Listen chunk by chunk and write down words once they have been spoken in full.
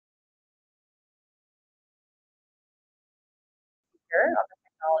here on the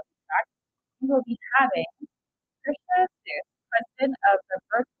technology track, we will be having Trisha Seuss, president of the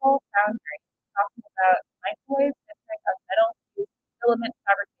Virtual Foundry, talking about microwave sintering of metal fused filament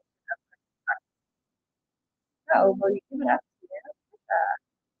fabrication of printed parts. So, will you give it up to Trisha?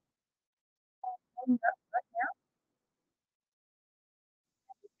 Hold up right now.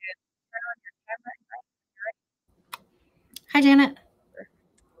 You can turn on your camera and mic when you're ready. Hi, Janet.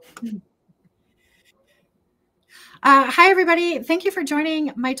 Hi, everybody. Thank you for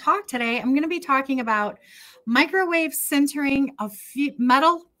joining my talk today. I'm going to be talking about microwave sintering of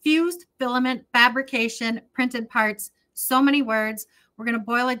metal fused filament fabrication printed parts. So many words. We're going to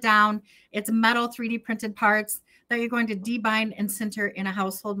boil it down. It's metal 3D printed parts that you're going to debind and sinter in a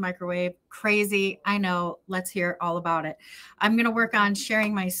household microwave. Crazy. I know. Let's hear all about it. I'm going to work on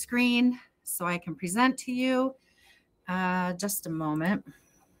sharing my screen so I can present to you. Just a moment.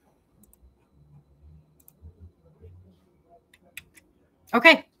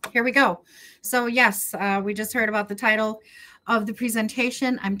 Okay, here we go. So yes, we just heard about the title of the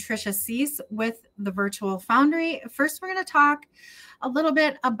presentation. I'm Trisha Seuss with the Virtual Foundry. First, we're going to talk a little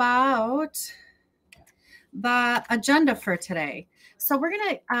bit about the agenda for today. So we're going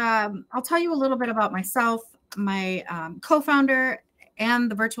to, I'll tell you a little bit about myself, my co-founder, and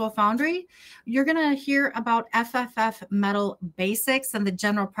the Virtual Foundry. You're going to hear about FFF metal basics and the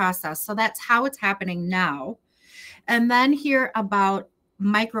general process. So that's how it's happening now. And then hear about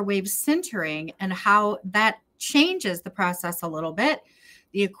microwave sintering and how that changes the process a little bit,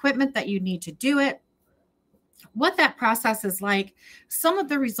 the equipment that you need to do it, what that process is like, some of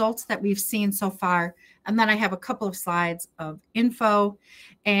the results that we've seen so far. And then I have a couple of slides of info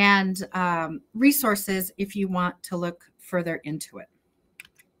and resources if you want to look further into it.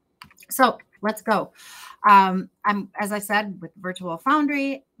 So let's go. I'm, as I said, with Virtual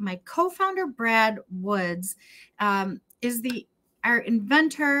Foundry. My co-founder, Brad Woods, is our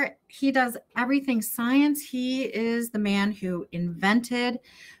inventor. He does everything science. He is the man who invented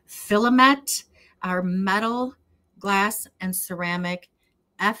Filament, our metal, glass, and ceramic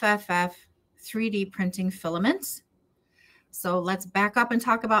FFF 3D printing filaments. So let's back up and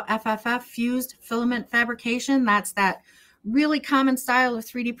talk about FFF, fused filament fabrication. That's that really common style of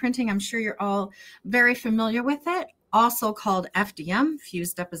 3D printing. I'm sure you're all very familiar with it. Also called FDM,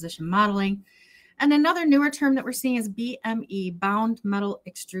 fused deposition modeling. And another newer term that we're seeing is BME, bound metal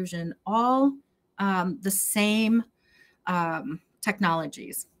extrusion, all the same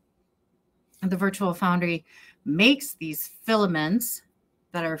technologies. And the Virtual Foundry makes these filaments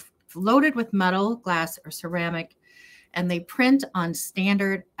that are loaded with metal, glass, or ceramic, and they print on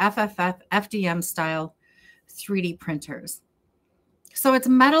standard FFF, FDM style 3D printers. So it's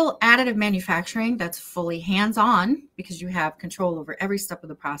metal additive manufacturing that's fully hands-on because you have control over every step of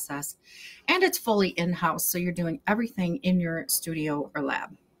the process, and it's fully in-house. So you're doing everything in your studio or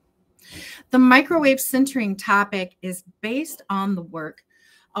lab. The microwave sintering topic is based on the work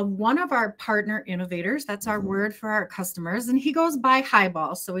of one of our partner innovators. That's our word for our customers, and he goes by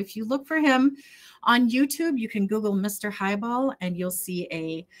Highball. So if you look for him on YouTube, you can Google Mr. Highball, and you'll see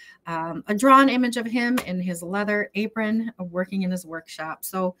a drawn image of him in his leather apron working in his workshop.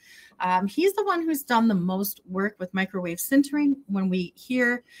 So he's the one who's done the most work with microwave sintering. When we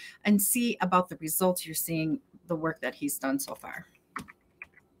hear and see about the results, you're seeing the work that he's done so far.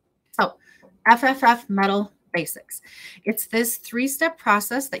 So FFF metal basics. It's this three-step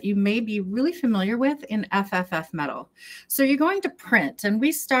process that you may be really familiar with in FFF metal. So you're going to print, and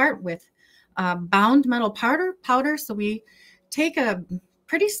we start with bound metal powder. So we take a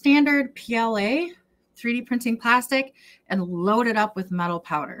pretty standard PLA 3D printing plastic and load it up with metal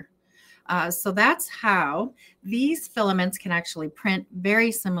powder. So that's how these filaments can actually print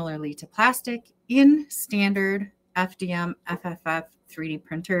very similarly to plastic in standard FDM, FFF 3D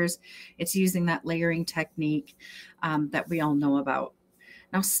printers. It's using that layering technique that we all know about.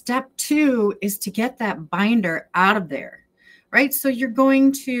 Now, step 2 is to get that binder out of there, right? So you're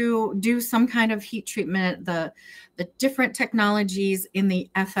going to do some kind of heat treatment. The different technologies in the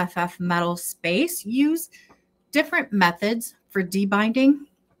FFF metal space use different methods for debinding.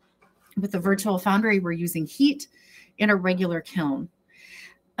 With the Virtual Foundry, we're using heat in a regular kiln.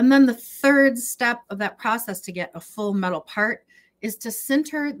 And then the third step of that process to get a full metal part is to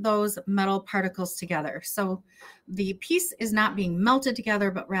sinter those metal particles together. So the piece is not being melted together,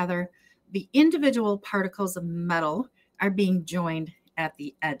 but rather the individual particles of metal are being joined at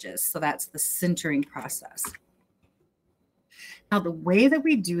the edges. So that's the sintering process. Now, the way that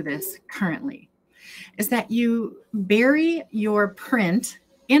we do this currently is that you bury your print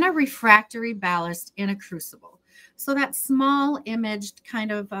in a refractory ballast in a crucible. So that small imaged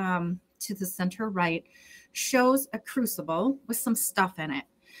kind of to the center right shows a crucible with some stuff in it.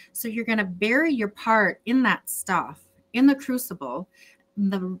 So you're going to bury your part in that stuff in the crucible.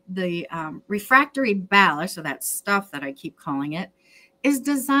 The refractory ballast, or that stuff that I keep calling it, is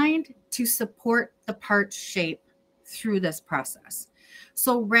designed to support the part shape through this process.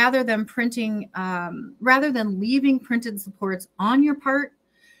 So rather than leaving printed supports on your part,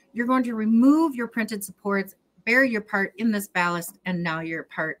 you're going to remove your printed supports, bury your part in this ballast, and now your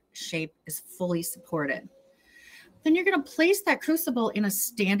part shape is fully supported. Then you're going to place that crucible in a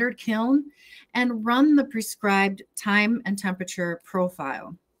standard kiln and run the prescribed time and temperature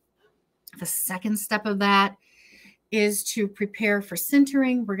profile. The second step of that is to prepare for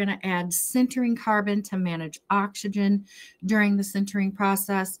sintering. We're going to add sintering carbon to manage oxygen during the sintering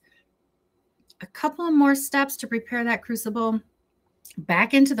process. A couple of more steps to prepare that crucible.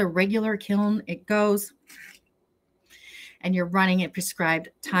 Back into the regular kiln it goes, and you're running a prescribed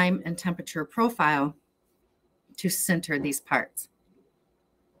time and temperature profile to sinter these parts.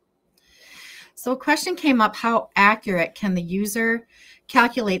 So a question came up: how accurate can the user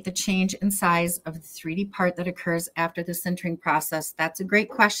calculate the change in size of the 3D part that occurs after the sintering process? That's a great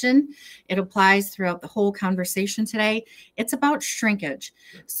question. It applies throughout the whole conversation today. It's about shrinkage.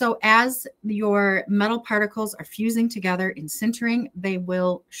 So as your metal particles are fusing together in sintering, they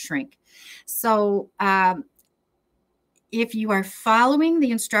will shrink. So if you are following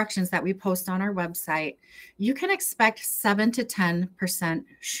the instructions that we post on our website, you can expect 7 to 10%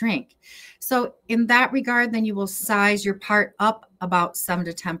 shrink. So in that regard, then you will size your part up about 7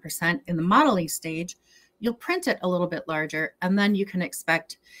 to 10% in the modeling stage. You'll print it a little bit larger, and then you can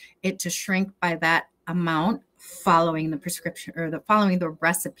expect it to shrink by that amount following the prescription, or following the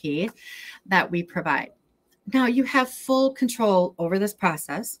recipe that we provide. Now you have full control over this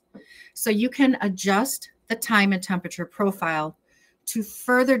process, so you can adjust the time and temperature profile to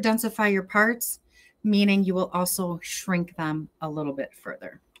further densify your parts, meaning you will also shrink them a little bit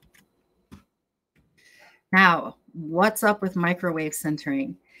further. Now, what's up with microwave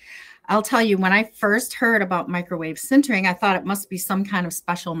sintering? I'll tell you, when I first heard about microwave sintering, I thought it must be some kind of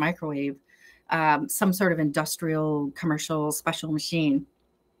special microwave, some sort of industrial, commercial, special machine.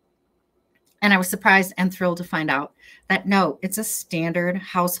 And I was surprised and thrilled to find out that no, it's a standard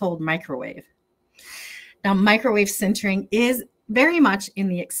household microwave. Now, microwave sintering is very much in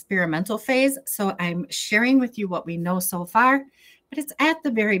the experimental phase, so I'm sharing with you what we know so far, but it's at the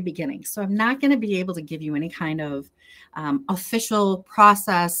very beginning. So I'm not going to be able to give you any kind of official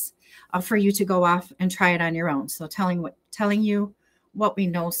process for you to go off and try it on your own. So telling you what we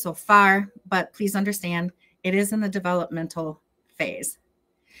know so far, but please understand it is in the developmental phase.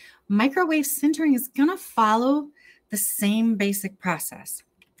 Microwave sintering is going to follow the same basic process.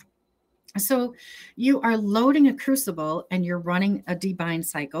 So you are loading a crucible and you're running a debind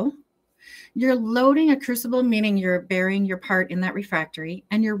cycle. You're loading a crucible, meaning you're burying your part in that refractory,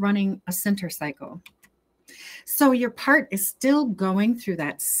 and you're running a sinter cycle. So your part is still going through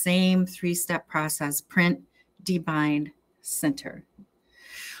that same 3-step process: print, debind, sinter.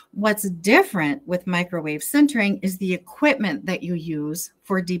 What's different with microwave sintering is the equipment that you use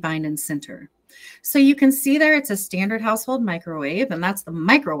for debind and sinter. So you can see there it's a standard household microwave, and that's the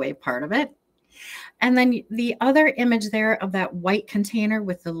microwave part of it. And then the other image there of that white container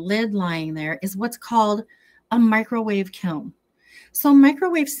with the lid lying there is what's called a microwave kiln. So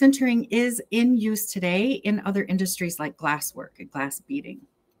microwave sintering is in use today in other industries like glasswork and glass beading.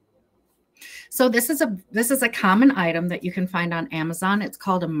 So this is a common item that you can find on Amazon. It's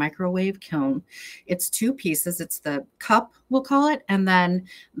called a microwave kiln. It's 2 pieces. It's the cup, we'll call it, and then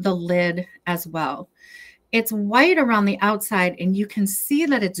the lid as well. It's white around the outside, and you can see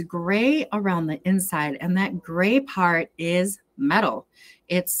that it's gray around the inside, and that gray part is metal.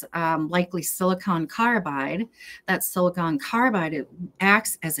 It's likely silicon carbide. That silicon carbide, it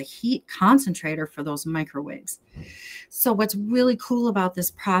acts as a heat concentrator for those microwaves. So what's really cool about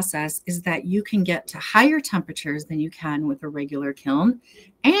this process is that you can get to higher temperatures than you can with a regular kiln,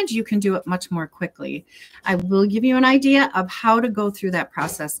 and you can do it much more quickly. I will give you an idea of how to go through that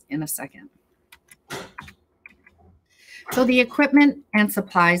process in a second. So the equipment and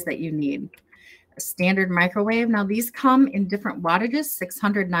supplies that you need. A standard microwave. Now these come in different wattages: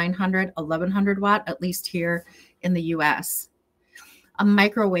 600, 900, 1100 watt, at least here in the US. A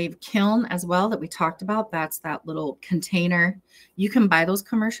microwave kiln as well that we talked about. That's that little container. You can buy those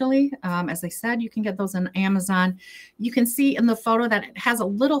commercially. As I said, you can get those on Amazon. You can see in the photo that it has a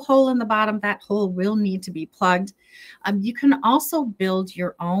little hole in the bottom. That hole will need to be plugged. You can also build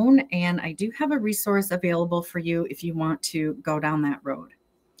your own, and I do have a resource available for you if you want to go down that road.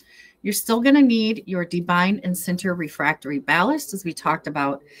 You're still going to need your debind and sinter refractory ballast, as we talked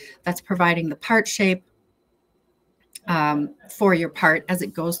about. That's providing the part shape for your part as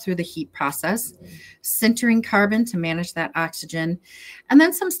it goes through the heat process, sintering carbon to manage that oxygen, and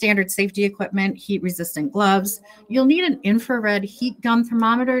then some standard safety equipment, heat resistant gloves. You'll need an infrared heat gun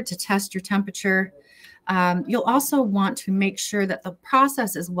thermometer to test your temperature. You'll also want to make sure that the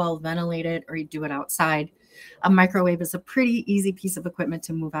process is well ventilated, or you do it outside. A microwave is a pretty easy piece of equipment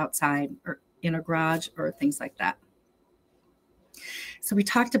to move outside or in a garage or things like that. So we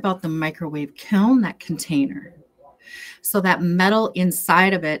talked about the microwave kiln, that container. So that metal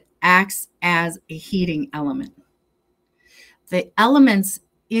inside of it acts as a heating element. The elements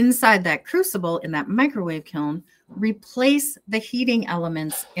inside that crucible in that microwave kiln replace the heating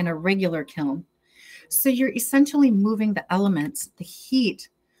elements in a regular kiln. So you're essentially moving the elements, the heat,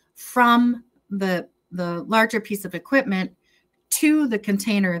 from the larger piece of equipment to the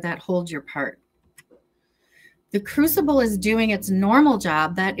container that holds your part. The crucible is doing its normal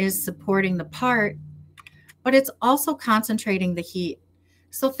job, that is supporting the part, but it's also concentrating the heat.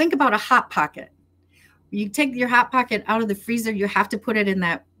 So think about a hot pocket. You take your hot pocket out of the freezer, you have to put it in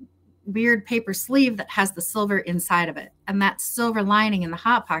that weird paper sleeve that has the silver inside of it. And that silver lining in the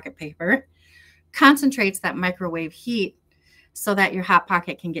hot pocket paper concentrates that microwave heat so that your hot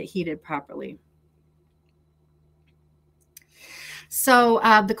pocket can get heated properly. So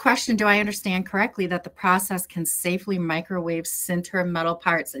the question, do I understand correctly that the process can safely microwave sinter metal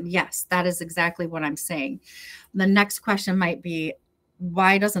parts? And yes, that is exactly what I'm saying. The next question might be,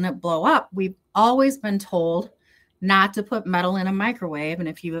 why doesn't it blow up? We've always been told not to put metal in a microwave. And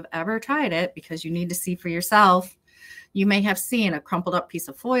if you have ever tried it, because you need to see for yourself, you may have seen a crumpled up piece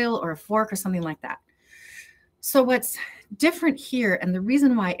of foil or a fork or something like that. So what's different here, and the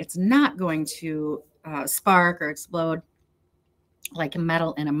reason why it's not going to spark or explode like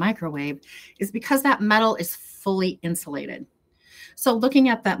metal in a microwave, is because that metal is fully insulated. So looking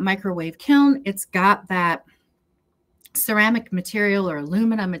at that microwave kiln, it's got that ceramic material or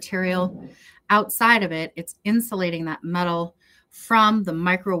aluminum material outside of it. It's insulating that metal from the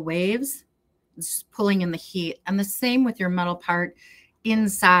microwaves, it's pulling in the heat. And the same with your metal part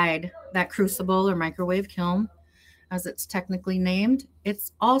inside that crucible or microwave kiln, as it's technically named.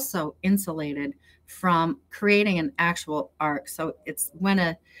 It's also insulated from creating an actual arc. So it's when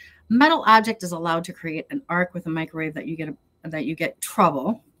a metal object is allowed to create an arc with a microwave that you get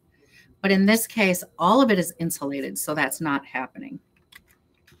trouble. But in this case, all of it is insulated, so that's not happening.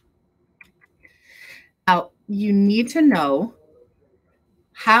 Now, you need to know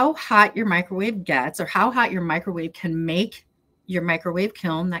how hot your microwave gets, or how hot your microwave can make your microwave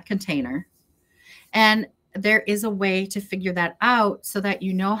kiln, that container. And there is a way to figure that out so that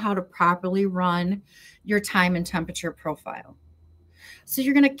you know how to properly run your time and temperature profile. So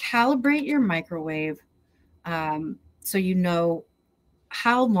you're going to calibrate your microwave so you know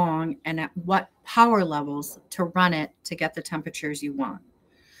how long and at what power levels to run it to get the temperatures you want.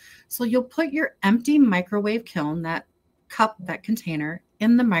 So you'll put your empty microwave kiln, that cup, that container,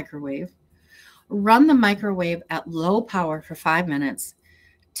 in the microwave, run the microwave at low power for 5 minutes,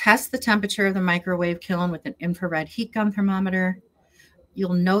 test the temperature of the microwave kiln with an infrared heat gun thermometer.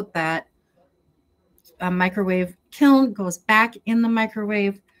 You'll note that a microwave kiln goes back in the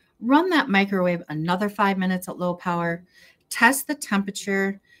microwave, run that microwave another 5 minutes at low power, test the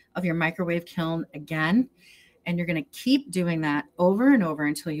temperature of your microwave kiln again, and you're going to keep doing that over and over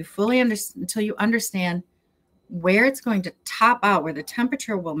until you understand where it's going to top out, where the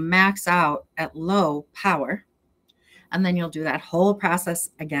temperature will max out at low power. And then you'll do that whole process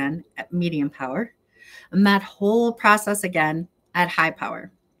again at medium power, and that whole process again at high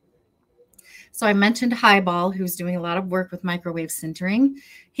power. So I mentioned Highball, who's doing a lot of work with microwave sintering.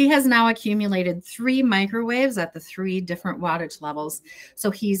 He has now accumulated 3 microwaves at the 3 different wattage levels.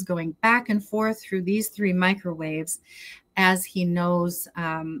 So he's going back and forth through these 3 microwaves as he knows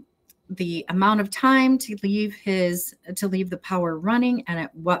the amount of time to leave the power running and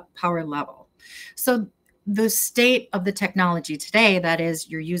at what power level. So the state of the technology today, that is,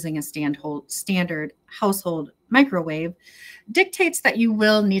 you're using a standard household microwave, dictates that you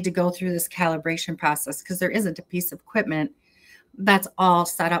will need to go through this calibration process, because there isn't a piece of equipment that's all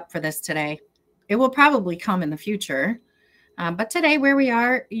set up for this today. It will probably come in the future, but today where we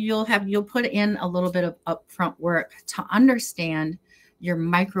are, you'll put in a little bit of upfront work to understand your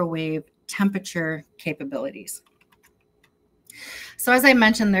microwave temperature capabilities. So as I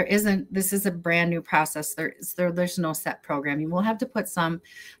mentioned, this is a brand new process. There's no set program. You will have to put some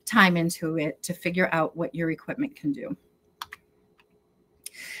time into it to figure out what your equipment can do.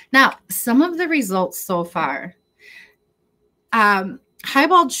 Now, some of the results so far.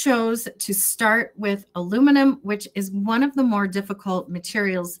 Highball chose to start with aluminum, which is one of the more difficult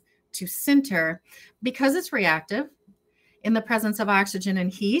materials to sinter because it's reactive in the presence of oxygen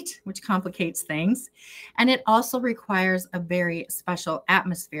and heat, which complicates things. And it also requires a very special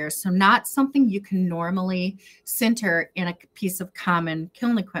atmosphere. So not something you can normally sinter in a piece of common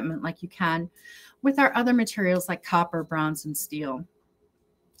kiln equipment like you can with our other materials like copper, bronze, and steel.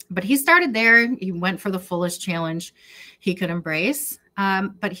 But he started there. He went for the fullest challenge he could embrace.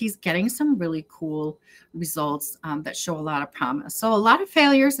 But he's getting some really cool results that show a lot of promise. So a lot of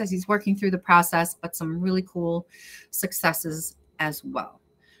failures as he's working through the process, but some really cool successes as well.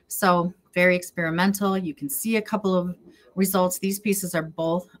 So very experimental. You can see a couple of results. These pieces are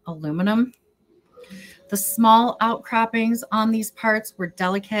both aluminum. The small outcroppings on these parts were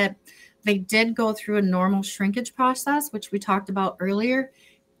delicate. They did go through a normal shrinkage process, which we talked about earlier,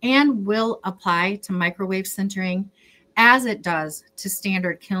 and will apply to microwave sintering as it does to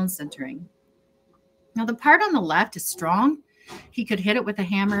standard kiln sintering. Now, the part on the left is strong. He could hit it with a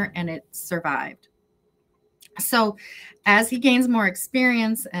hammer and it survived. So as he gains more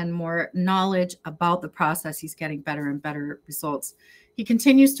experience and more knowledge about the process, he's getting better and better results. He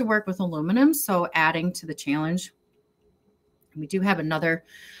continues to work with aluminum, so adding to the challenge. We do have another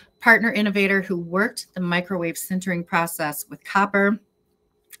partner innovator who worked the microwave sintering process with copper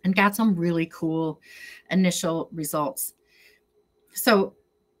and got some really cool initial results. So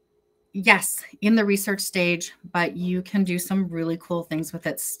yes, in the research stage, but you can do some really cool things with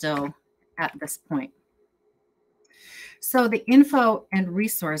it still at this point. So the info and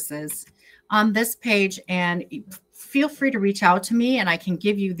resources on this page, and feel free to reach out to me and I can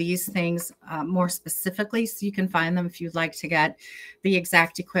give you these things more specifically so you can find them if you'd like to get the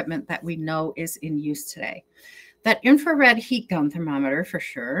exact equipment that we know is in use today. That infrared heat gun thermometer for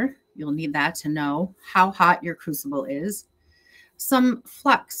sure. You'll need that to know how hot your crucible is. Some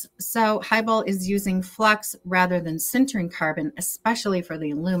flux. So Highball is using flux rather than sintering carbon, especially for the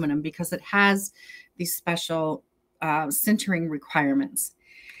aluminum because it has these special sintering requirements.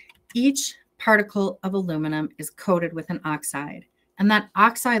 Each particle of aluminum is coated with an oxide, and that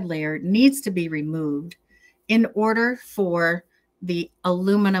oxide layer needs to be removed in order for the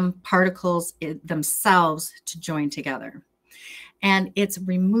aluminum particles themselves to join together. And it's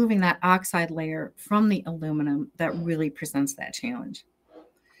removing that oxide layer from the aluminum that really presents that challenge.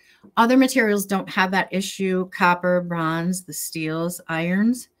 Other materials don't have that issue: copper, bronze, the steels,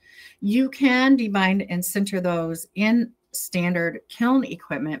 irons. You can debind and sinter those in standard kiln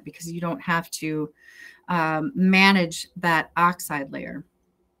equipment because you don't have to manage that oxide layer.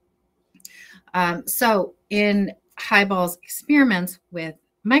 So in Highball's experiments with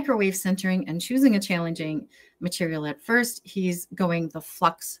microwave sintering and choosing a challenging material at first, he's going the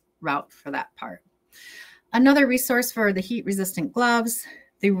flux route for that part. Another resource for the heat resistant gloves,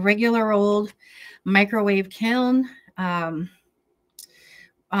 the regular old microwave kiln on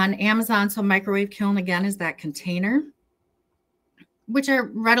Amazon. So microwave kiln again is that container, which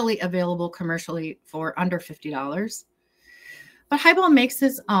are readily available commercially for under $50. But Highball makes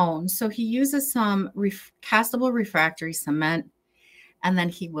his own. So he uses some castable refractory cement, and then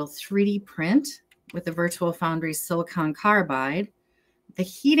he will 3D print with the Virtual Foundry silicon carbide, the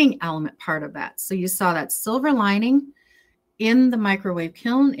heating element part of that. So you saw that silver lining in the microwave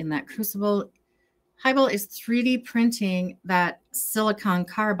kiln, in that crucible. Highball is 3D printing that silicon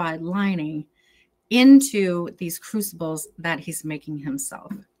carbide lining into these crucibles that he's making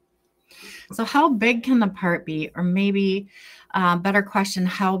himself. So how big can the part be? Or maybe better question,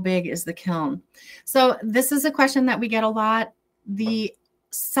 how big is the kiln? So this is a question that we get a lot. The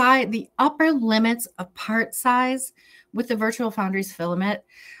upper limits of part size with the Virtual Foundry's filament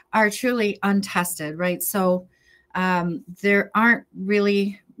are truly untested, right? So there aren't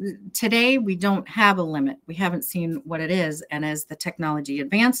really, today we don't have a limit. We haven't seen what it is. And as the technology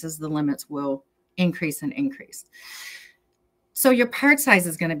advances, the limits will increase and increase. So your part size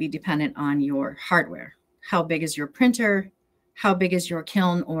is going to be dependent on your hardware. How big is your printer? How big is your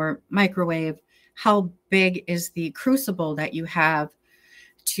kiln or microwave? How big is the crucible that you have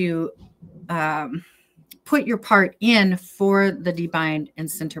to put your part in for the debind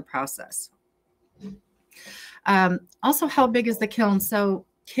and sinter process? Also, how big is the kiln? So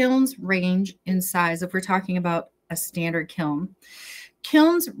kilns range in size. If we're talking about a standard kiln,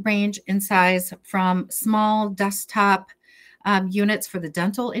 kilns range in size from small desktop units for the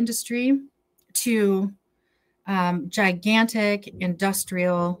dental industry to gigantic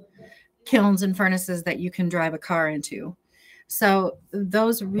industrial kilns and furnaces that you can drive a car into. So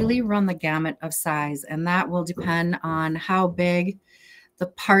those really run the gamut of size, and that will depend on how big the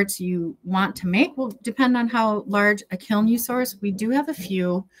parts you want to make will depend on how large a kiln you source. We do have a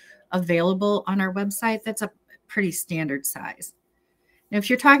few available on our website that's a pretty standard size. Now, if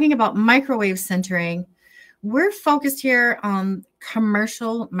you're talking about microwave sintering, we're focused here on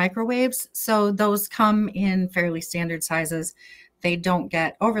commercial microwaves. So those come in fairly standard sizes. They don't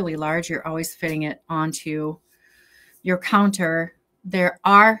get overly large. You're always fitting it onto your counter. There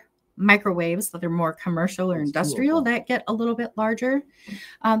are microwaves that are more commercial or industrial that get a little bit larger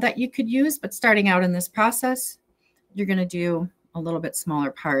that you could use. But starting out in this process, you're going to do a little bit smaller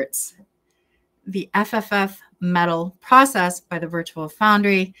parts. The FFF metal process by the Virtual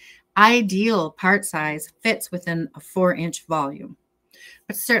Foundry, ideal part size fits within a 4-inch volume,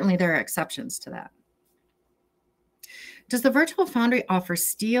 but certainly there are exceptions to that. Does the Virtual Foundry offer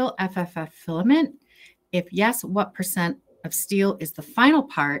steel FFF filament? If yes, what percent of steel is the final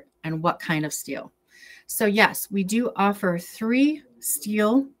part and what kind of steel? So yes, we do offer 3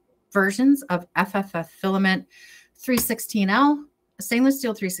 steel versions of FFF filament: 316L, stainless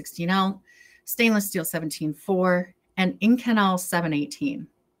steel 316L, stainless steel 17.4, and Inconel 718.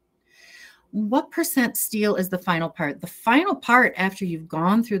 What percent steel is the final part? The final part after you've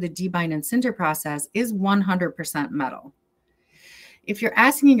gone through the debind and sinter process is 100% metal. If you're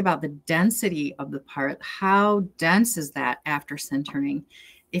asking about the density of the part, how dense is that after sintering?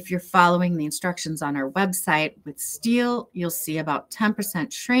 If you're following the instructions on our website, with steel, you'll see about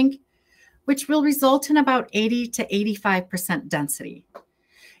 10% shrink, which will result in about 80 to 85% density.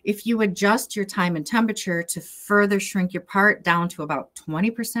 If you adjust your time and temperature to further shrink your part down to about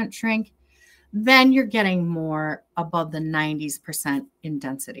 20% shrink, then you're getting more above the 90% in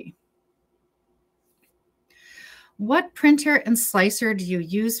density. What printer and slicer do you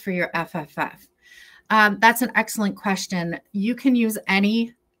use for your FFF? That's an excellent question. You can use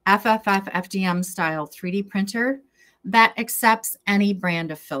any FFF FDM style 3D printer that accepts any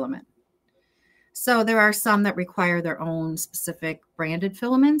brand of filament. So there are some that require their own specific branded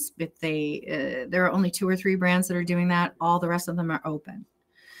filaments. If there are only 2 or 3 brands that are doing that, all the rest of them are open.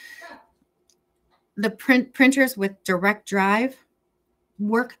 The printers with direct drive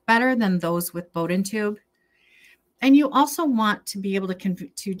work better than those with Bowden tube. And you also want to be able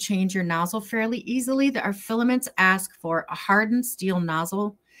to change your nozzle fairly easily. Our filaments ask for a hardened steel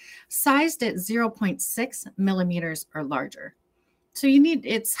nozzle sized at 0.6 millimeters or larger. So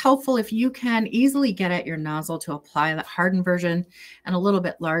it's helpful if you can easily get at your nozzle to apply that hardened version and a little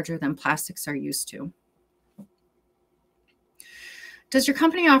bit larger than plastics are used to. Does your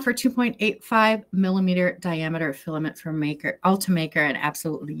company offer 2.85 millimeter diameter filament for Ultimaker? And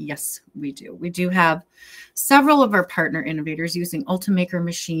absolutely, yes, we do. We do have several of our partner innovators using Ultimaker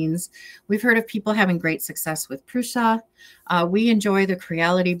machines. We've heard of people having great success with Prusa. We enjoy the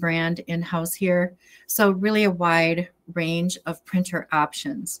Creality brand in-house here. So really a wide range of printer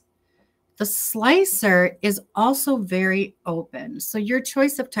options. The slicer is also very open. So your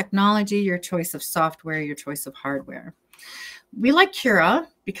choice of technology, your choice of software, your choice of hardware. We like Cura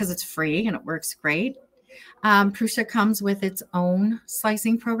because it's free and it works great. Prusa comes with its own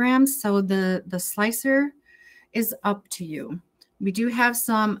slicing program, so the slicer is up to you. We do have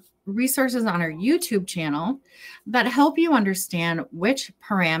some resources on our YouTube channel that help you understand which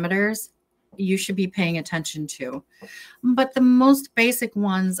parameters you should be paying attention to. But the most basic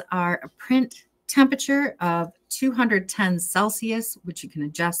ones are a print temperature of 210 Celsius, which you can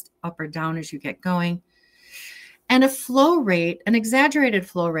adjust up or down as you get going, and a flow rate, an exaggerated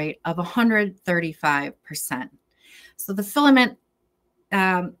flow rate of 135%. So the filament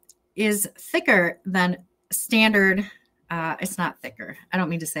is thicker than standard. It's not thicker. I don't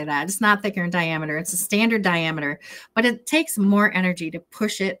mean to say that. It's not thicker in diameter. It's a standard diameter, but it takes more energy to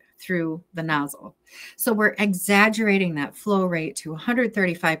push it through the nozzle. So we're exaggerating that flow rate to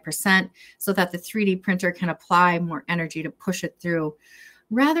 135% so that the 3D printer can apply more energy to push it through,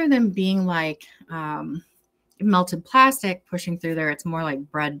 rather than being like melted plastic pushing through there. It's more like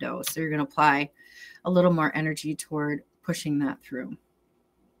bread dough. So you're going to apply a little more energy toward pushing that through.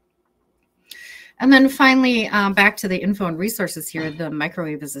 And then finally, back to the info and resources here. The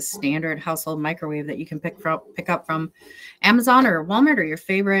microwave is a standard household microwave that you can pick up from Amazon or Walmart or your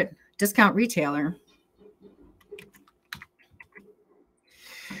favorite discount retailer.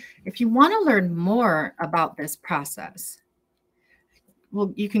 If you want to learn more about this process,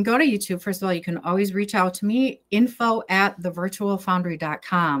 well, you can go to YouTube. First of all, you can always reach out to me,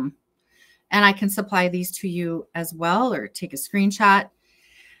 info@thevirtualfoundry.com. And I can supply these to you as well, or take a screenshot.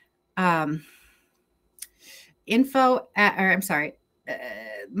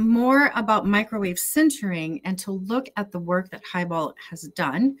 more about microwave sintering and to look at the work that Highball has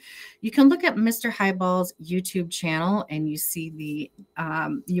done, you can look at Mr. Highball's YouTube channel, and you see the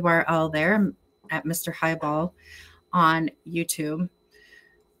URL there at Mr. Highball on YouTube.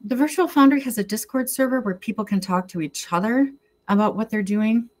 The Virtual Foundry has a Discord server where people can talk to each other about what they're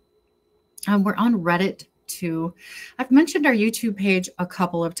doing. We're on Reddit too. I've mentioned our YouTube page a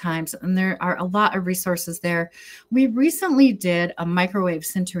couple of times, and there are a lot of resources there. We recently did a microwave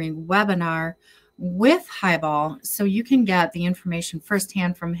sintering webinar with Highball, so you can get the information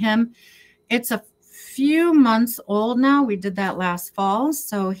firsthand from him. It's a few months old now. We did that last fall,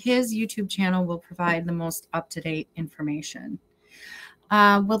 so his YouTube channel will provide the most up-to-date information.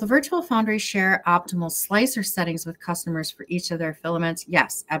 Will the Virtual Foundry share optimal slicer settings with customers for each of their filaments?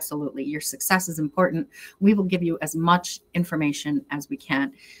 Yes, absolutely. Your success is important. We will give you as much information as we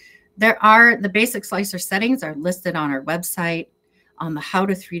can. The basic slicer settings are listed on our website, on the How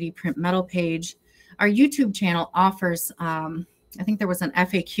to 3D Print Metal page. Our YouTube channel offers, I think there was an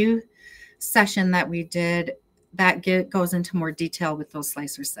FAQ session that we did that goes into more detail with those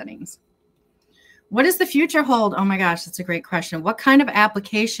slicer settings. What does the future hold? Oh my gosh, that's a great question. What kind of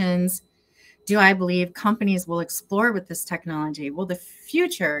applications do I believe companies will explore with this technology? Well, the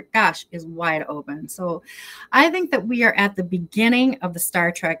future, gosh, is wide open. So I think that we are at the beginning of the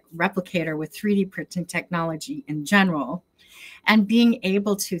Star Trek replicator with 3D printing technology in general. And being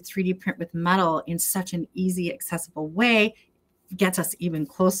able to 3D print with metal in such an easy, accessible way gets us even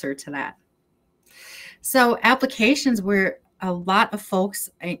closer to that. So applications where a lot of folks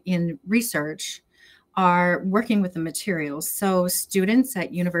in research are working with the materials. So students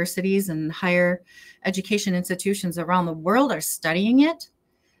at universities and higher education institutions around the world are studying it.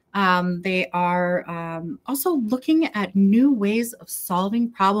 They are also looking at new ways of solving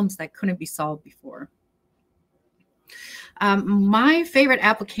problems that couldn't be solved before. My favorite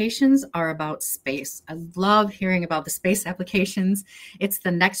applications are about space. I love hearing about the space applications. It's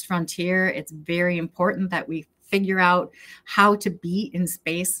the next frontier. It's very important that we figure out how to be in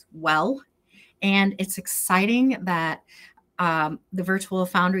space well. And it's exciting that the Virtual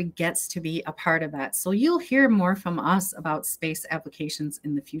Foundry gets to be a part of that. So you'll hear more from us about space applications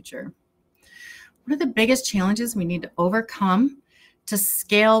in the future. What are the biggest challenges we need to overcome to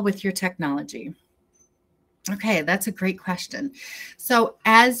scale with your technology? Okay, that's a great question. So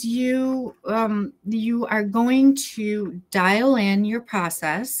as you are going to dial in your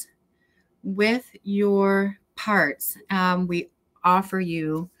process with your parts, we offer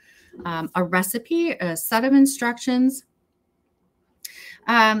you a recipe, a set of instructions,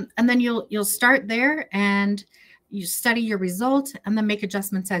 and then you'll start there and you study your result and then make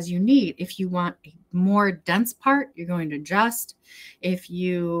adjustments as you need. If you want a more dense part, you're going to adjust. If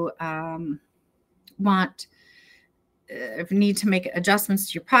you if you need to make adjustments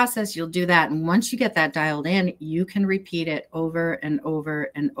to your process, you'll do that. And once you get that dialed in, you can repeat it over and over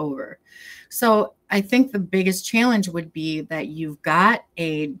and over. So I think the biggest challenge would be that you've got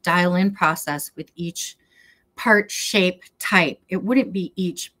a dial-in process with each part, shape, type. It wouldn't be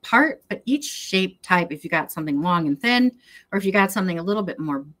each part, but each shape, type. If you got something long and thin, or if you got something a little bit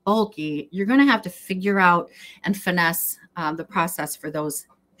more bulky, you're going to have to figure out and finesse the process for those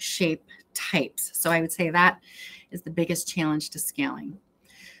shape types. So I would say that is the biggest challenge to scaling.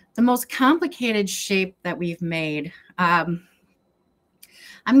 The most complicated shape that we've made, I'm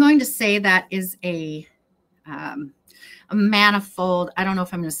going to say that is a manifold. I don't know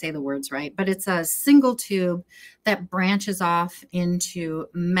if I'm going to say the words right, but it's a single tube that branches off into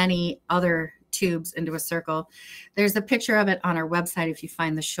many other tubes into a circle. There's a picture of it on our website. If you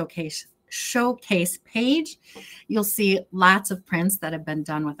find the showcase page, you'll see lots of prints that have been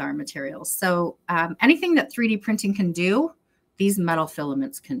done with our materials. So anything that 3D printing can do, these metal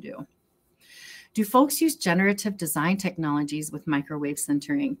filaments can do. Do folks use generative design technologies with microwave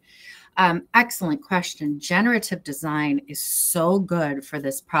sintering? Excellent question. Generative design is so good for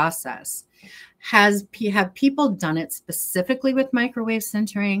this process. Have people done it specifically with microwave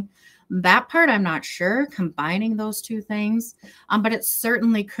sintering? That part, I'm not sure, combining those two things, but it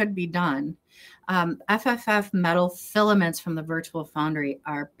certainly could be done. FFF metal filaments from the Virtual Foundry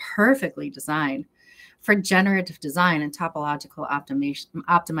are perfectly designed for generative design and topological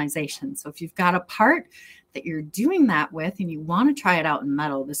optimization. So if you've got a part that you're doing that with and you want to try it out in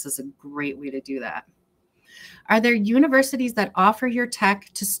metal, this is a great way to do that. Are there universities that offer your tech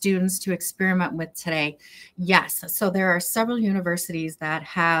to students to experiment with today? Yes. So there are several universities that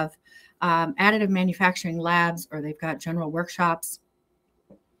have additive manufacturing labs, or they've got general workshops,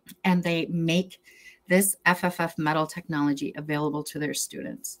 and they make this FFF metal technology available to their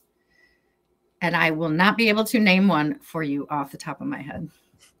students. And I will not be able to name one for you off the top of my head.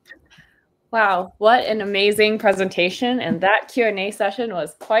 Wow, what an amazing presentation. And that Q&A session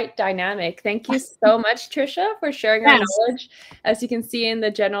was quite dynamic. Thank you so much, Tricia, for sharing your knowledge. As you can see in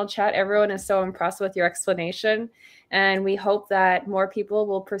the general chat, everyone is so impressed with your explanation. And we hope that more people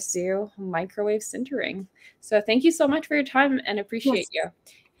will pursue microwave sintering. So thank you so much for your time and appreciate you.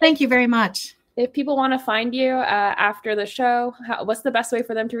 Thank you very much. If people want to find you after the show, what's the best way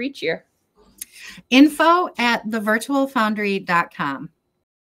for them to reach you? info@thevirtualfoundry.com.